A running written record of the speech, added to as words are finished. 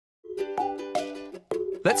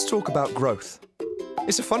Let's talk about growth.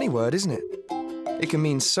 It's a funny word, isn't it? It can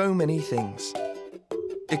mean so many things.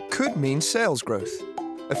 It could mean sales growth,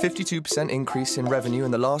 a 52% increase in revenue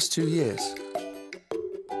in the last 2 years.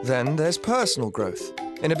 Then there's personal growth,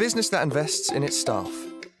 in a business that invests in its staff.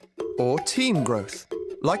 Or team growth,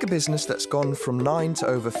 like a business that's gone from 9 to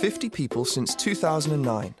over 50 people since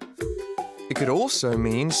 2009. It could also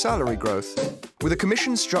mean salary growth, with a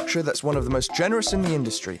commission structure that's one of the most generous in the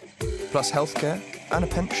industry, plus healthcare and a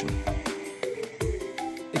pension.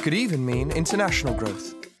 It could even mean international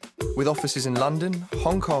growth, with offices in London,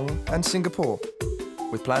 Hong Kong and Singapore,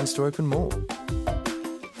 with plans to open more.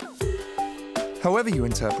 However you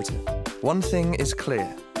interpret it, one thing is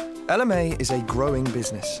clear. LMA is a growing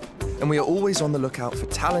business, and we are always on the lookout for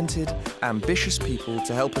talented, ambitious people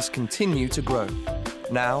to help us continue to grow,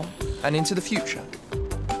 now and into the future.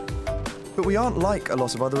 But we aren't like a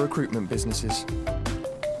lot of other recruitment businesses.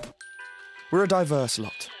 We're a diverse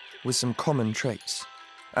lot, with some common traits: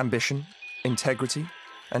 ambition, integrity,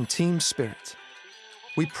 and team spirit.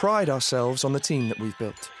 We pride ourselves on the team that we've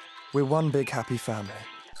built. We're one big happy family.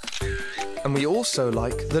 And we also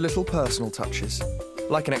like the little personal touches,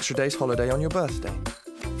 like an extra day's holiday on your birthday,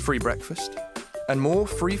 free breakfast, and more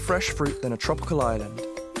free fresh fruit than a tropical island.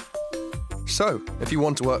 So, if you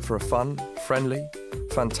want to work for a fun, friendly,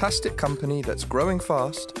 fantastic company that's growing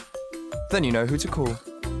fast, then you know who to call.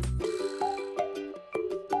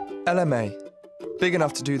 LMA. Big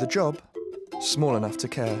enough to do the job, small enough to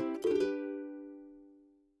care.